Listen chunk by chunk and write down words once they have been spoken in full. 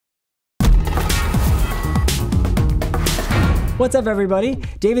What's up, everybody?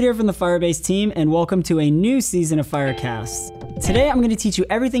 David here from the Firebase team, and welcome to a new season of Firecasts. Today, I'm going to teach you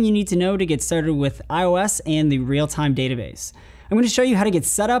everything you need to know to get started with iOS and the Realtime Database. I'm going to show you how to get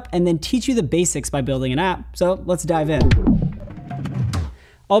set up and then teach you the basics by building an app. So let's dive in.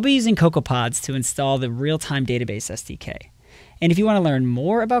 I'll be using CocoaPods to install the Realtime Database SDK. And if you want to learn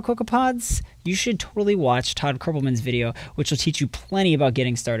more about CocoaPods, you should totally watch Todd Kerpelman's video, which will teach you plenty about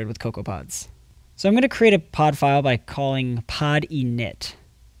getting started with CocoaPods. So I'm going to create a pod file by calling pod init.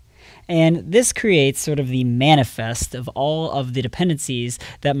 And this creates sort of the manifest of all of the dependencies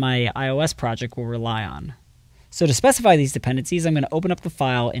that my iOS project will rely on. So to specify these dependencies, I'm going to open up the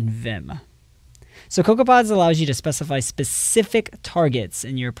file in Vim. So CocoaPods allows you to specify specific targets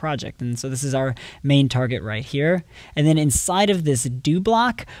in your project. And so this is our main target right here. And then inside of this do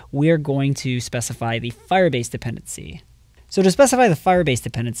block, we're going to specify the Firebase dependency. So to specify the Firebase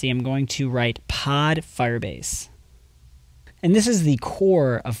dependency, I'm going to write pod Firebase. And this is the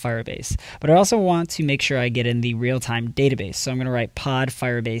core of Firebase. But I also want to make sure I get in the Realtime Database. So I'm going to write pod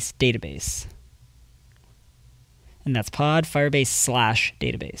Firebase database. And that's pod Firebase /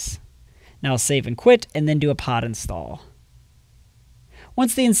 database. Now I'll save and quit, and then do a pod install.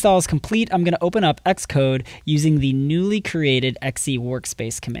 Once the install is complete, I'm going to open up Xcode using the newly created XE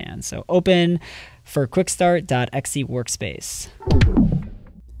workspace command. So open for quickstart.exe workspace.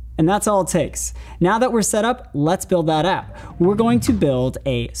 And that's all it takes. Now that we're set up, let's build that app. We're going to build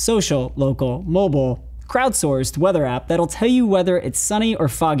a social, local, mobile, crowdsourced weather app that'll tell you whether it's sunny or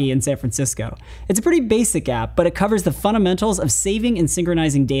foggy in San Francisco. It's a pretty basic app, but it covers the fundamentals of saving and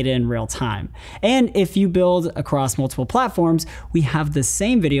synchronizing data in real time. And if you build across multiple platforms, we have the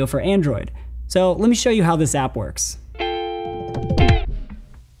same video for Android. So let me show you how this app works.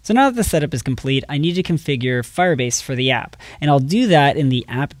 So now that the setup is complete, I need to configure Firebase for the app. And I'll do that in the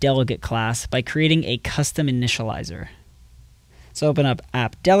app delegate class by creating a custom initializer. So open up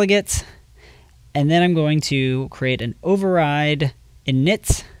app delegate. And then I'm going to create an override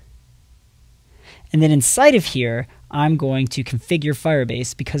init. And then inside of here, I'm going to configure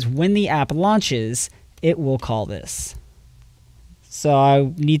Firebase because when the app launches, it will call this. So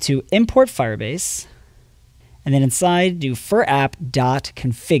I need to import Firebase. And then inside, do for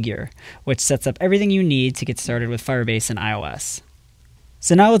app.configure, which sets up everything you need to get started with Firebase and iOS.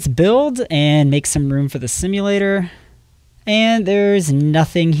 So now let's build and make some room for the simulator. And there's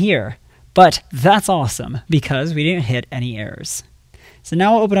nothing here. But that's awesome because we didn't hit any errors. So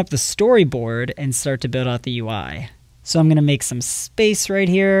now I'll open up the storyboard and start to build out the UI. So I'm going to make some space right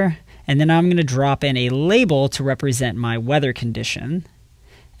here, and then I'm going to drop in a label to represent my weather condition,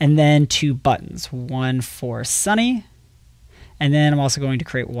 and then 2 buttons, one for sunny, and then I'm also going to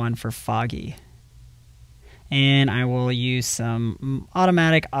create one for foggy. And I will use some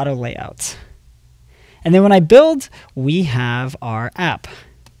automatic auto layout. And then when I build, we have our app.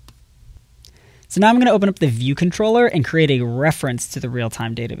 So now I'm going to open up the view controller and create a reference to the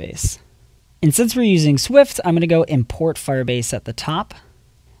Realtime Database. And since we're using Swift, I'm going to go import Firebase at the top.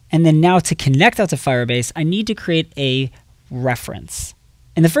 And then now to connect out to Firebase, I need to create a reference.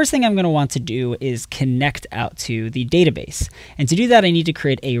 And the first thing I'm going to want to do is connect out to the database. And to do that, I need to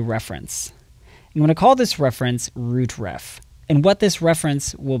create a reference. I'm going to call this reference root_ref. And what this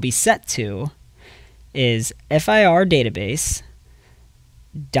reference will be set to is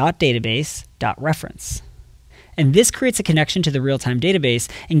firdatabase.database.reference. And this creates a connection to the Realtime Database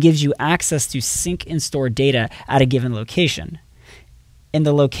and gives you access to sync and store data at a given location. And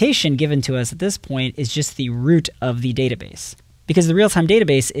the location given to us at this point is just the root of the database, because the Realtime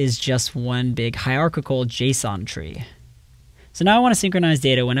Database is just one big hierarchical JSON tree. So now I want to synchronize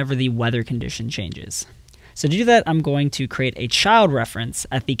data whenever the weather condition changes. So to do that, I'm going to create a child reference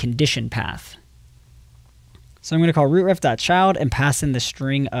at the condition path. So I'm going to call root_ref.child and pass in the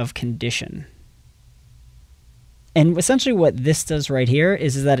string of condition. And essentially what this does right here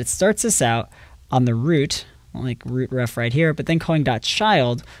is that it starts us out on the root, like root_ref right here, but then calling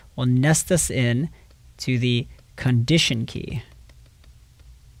 .child will nest us in to the condition key.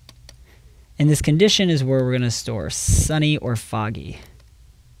 And this condition is where we're going to store sunny or foggy.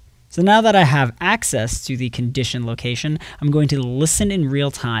 So now that I have access to the condition location, I'm going to listen in real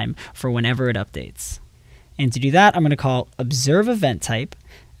time for whenever it updates. And to do that, I'm going to call observe event type.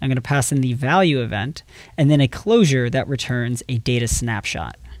 I'm going to pass in the value event, and then a closure that returns a data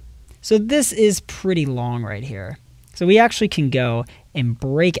snapshot. So this is pretty long right here. So we actually can go and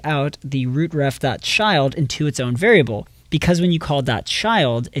break out the root_ref.child into its own variable, because when you call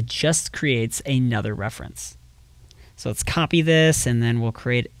 .child, it just creates another reference. So let's copy this, and then we'll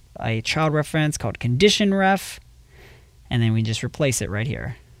create a child reference called condition_ref, and then we just replace it right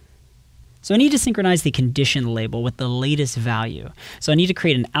here. So I need to synchronize the condition label with the latest value. So I need to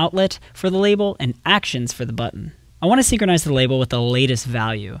create an outlet for the label and actions for the button. I want to synchronize the label with the latest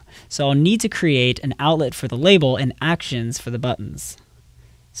value. So I'll need to create an outlet for the label and actions for the buttons.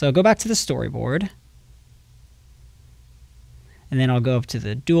 So I'll go back to the storyboard. And then I'll go up to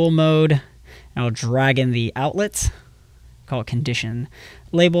the dual mode. And I'll drag in the outlet, call it condition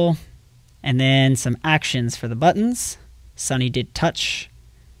label, and then some actions for the buttons. Sunny did touch.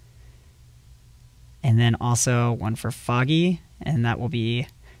 And then also one for Foggy, and that will be,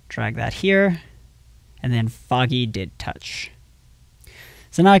 drag that here, and then Foggy did touch.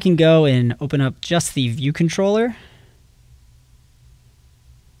 So now I can go and open up just the view controller.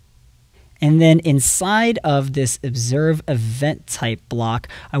 And then inside of this observe event type block,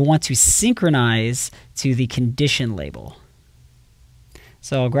 I want to synchronize to the condition label.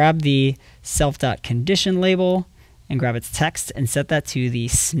 So I'll grab the self.condition label and grab its text and set that to the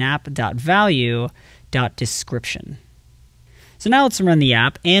snap.value.description. So now let's run the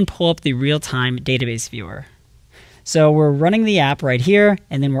app and pull up the real-time database viewer. So we're running the app right here,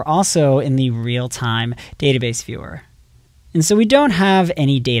 and then we're also in the real-time database viewer. And so we don't have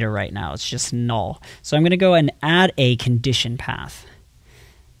any data right now, it's just null. So I'm going to go and add a condition path.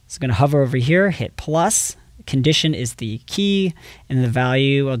 So I'm going to hover over here, hit plus, condition is the key, and the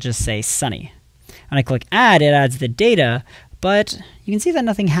value, I'll just say sunny. When I click add, it adds the data, but you can see that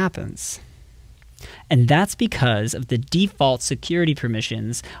nothing happens. And that's because of the default security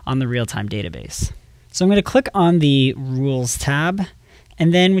permissions on the real-time database. So I'm going to click on the rules tab,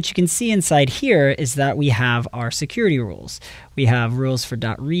 and then what you can see inside here is that we have our security rules. We have rules for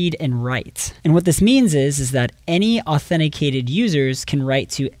 .read and write. And what this means is that any authenticated users can write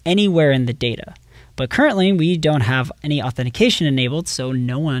to anywhere in the data. But currently we don't have any authentication enabled, so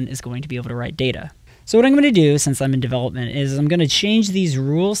no one is going to be able to write data. So what I'm going to do, since I'm in development, is I'm going to change these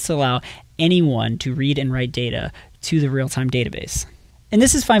rules to allow anyone to read and write data to the real-time database. And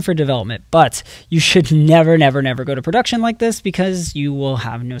this is fine for development, but you should never, never, never go to production like this because you will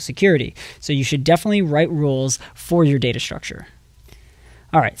have no security. So you should definitely write rules for your data structure.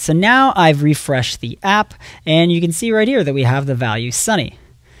 All right, so now I've refreshed the app, and you can see right here that we have the value sunny,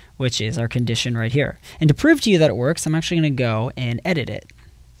 which is our condition right here. And to prove to you that it works, I'm actually going to go and edit it.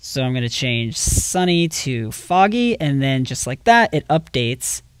 So I'm going to change sunny to foggy, and then just like that, it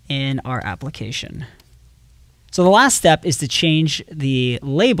updates in our application. So the last step is to change the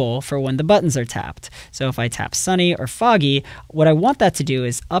label for when the buttons are tapped. So if I tap sunny or foggy, what I want that to do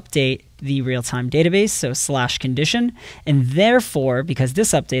is update the real-time database, so /condition, and therefore, because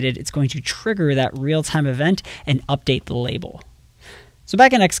this updated, it's going to trigger that real-time event and update the label. So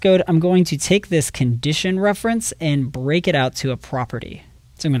back in Xcode, I'm going to take this condition reference and break it out to a property.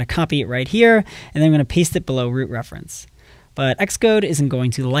 So I'm going to copy it right here, and then I'm going to paste it below root reference. But Xcode isn't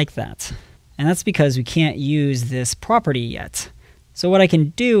going to like that. And that's because we can't use this property yet. So what I can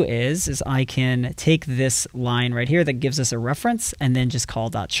do is I can take this line right here that gives us a reference and then just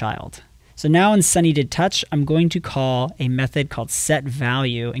call .child. So now in Sunny did touch, I'm going to call a method called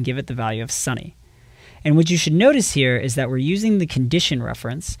setValue and give it the value of sunny. And what you should notice here is that we're using the condition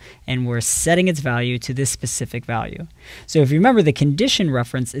reference and we're setting its value to this specific value. So if you remember, the condition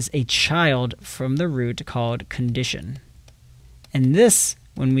reference is a child from the root called condition. And this,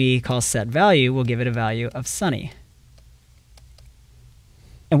 when we call setValue, we'll give it a value of sunny.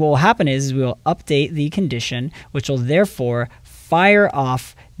 And what will happen is we will update the condition, which will therefore fire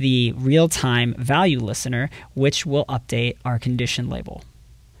off the real-time value listener, which will update our condition label.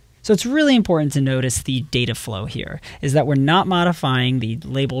 So it's really important to notice the data flow here, is that we're not modifying the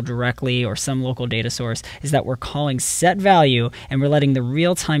label directly or some local data source, is that we're calling setValue and we're letting the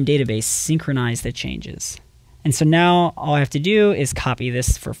real-time database synchronize the changes. And so now all I have to do is copy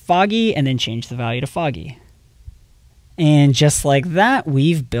this for foggy and then change the value to foggy. And just like that,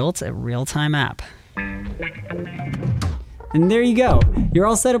 we've built a real-time app. And there you go. You're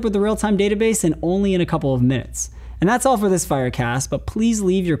all set up with the real-time database and only in a couple of minutes. And that's all for this Firecast, but please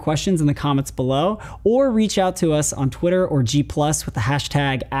leave your questions in the comments below or reach out to us on Twitter or G+ with the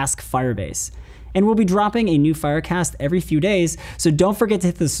hashtag AskFirebase. And we'll be dropping a new Firecast every few days, so don't forget to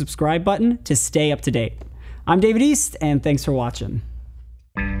hit the subscribe button to stay up to date. I'm David East, and thanks for watching.